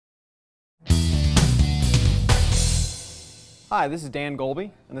Hi, this is Dan Golby,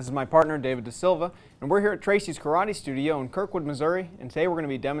 and this is my partner David Da Silva, and we're here at Tracy's Karate Studio in Kirkwood, Missouri, and today we're going to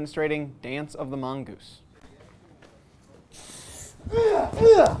be demonstrating Dance of the Mongoose.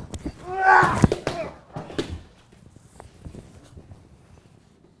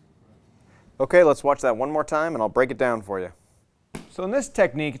 Okay, let's watch that one more time and I'll break it down for you. So in this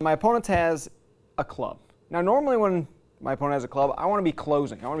technique, my opponent has a club. Now normally when my opponent has a club, I want to be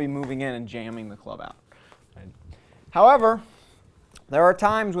closing. I want to be moving in and jamming the club out. However, there are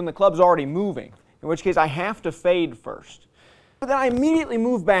times when the club's already moving, in which case I have to fade first. But then I immediately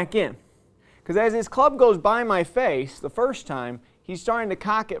move back in, because as his club goes by my face the first time, he's starting to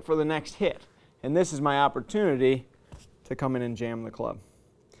cock it for the next hit. And this is my opportunity to come in and jam the club.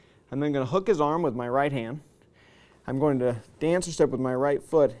 I'm then going to hook his arm with my right hand. I'm going to dancer step with my right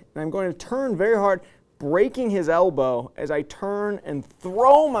foot, and I'm going to turn very hard, breaking his elbow as I turn and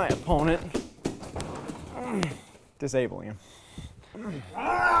throw my opponent, disabling him.